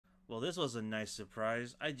Well, this was a nice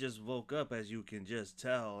surprise. I just woke up, as you can just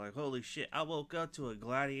tell. Like, holy shit, I woke up to a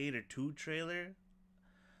Gladiator 2 trailer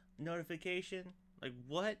notification. Like,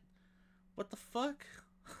 what? What the fuck?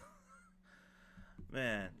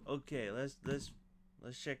 Man, okay, let's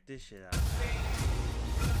check this shit out.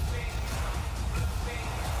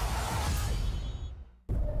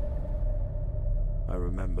 I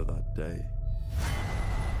remember that day.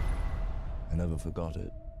 I never forgot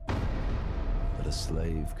it. That a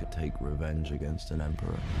slave could take revenge against an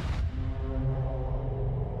emperor.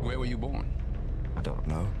 Where were you born? I don't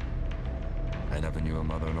know. I never knew a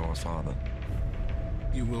mother nor a father.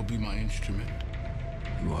 You will be my instrument.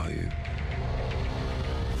 Who are you?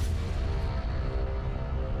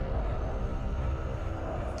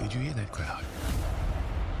 Did you hear that crowd?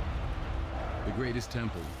 The greatest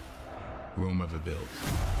temple Rome ever built.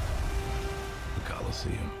 The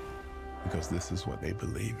Colosseum. Because this is what they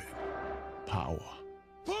believe in. Power.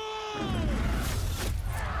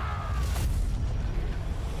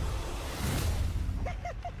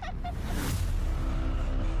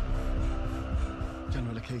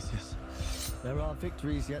 General Acacius, there are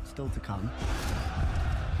victories yet still to come.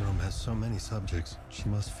 Rome has so many subjects. She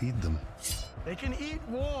must feed them. They can eat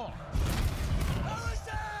war!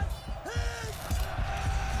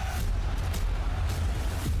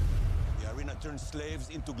 The arena turns slaves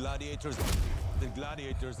into gladiators, the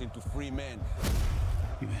gladiators into free men.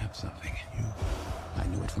 You have something in you. I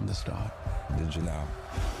knew it from the start. Did you now?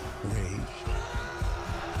 Rage.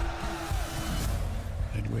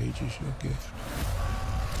 That rage is your gift.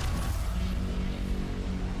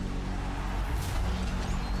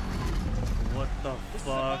 What the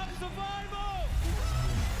fuck?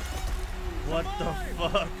 What the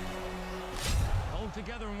fuck? Hold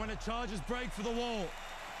together, and when it charges, break for the wall.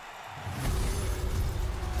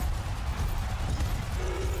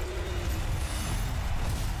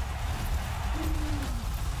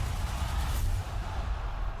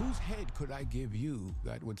 Whose head could I give you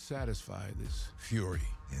that would satisfy this fury?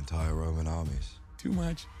 The entire Roman armies. Too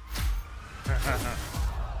much?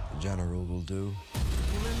 The general will do.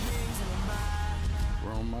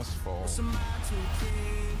 Rome must fall.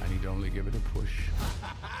 I need only give it a push.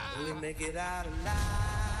 We make it out alive.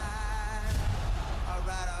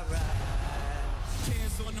 Alright.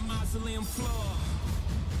 Chance on the mausoleum floor.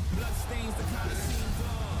 Blood stains the Colosseum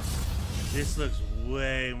doors. This looks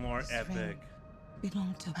way more This epic. ring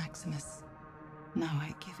belonged to Maximus. Now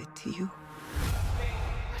I give it to you.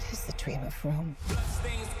 What is the dream of Rome?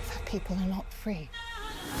 That people are not free.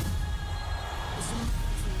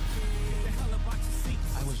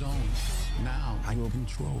 I was owned. Now I will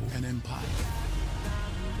control an empire.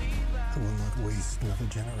 I will not waste another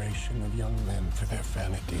generation of young men for their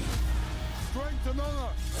vanity. Strength among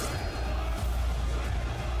us!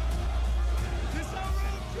 This how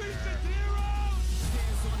Rome treats its heroes!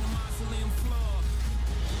 Hands on the mausoleum floor.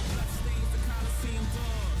 Blood stains the Colosseum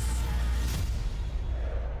doors.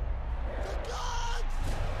 The gods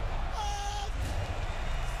have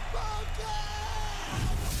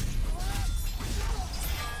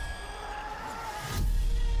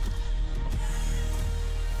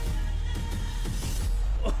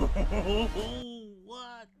Oh,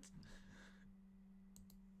 what?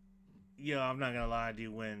 Yo, I'm not gonna lie,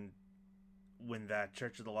 dude. When that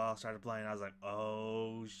Church of the Wild started playing, I was like,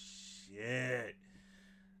 oh shit.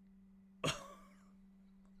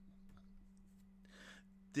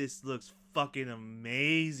 This looks fucking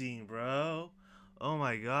amazing, bro. Oh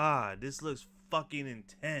my god, this looks fucking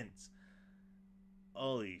intense.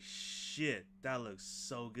 Holy shit, that looks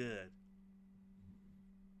so good.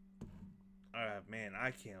 Alright, man,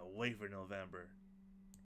 I can't wait for November.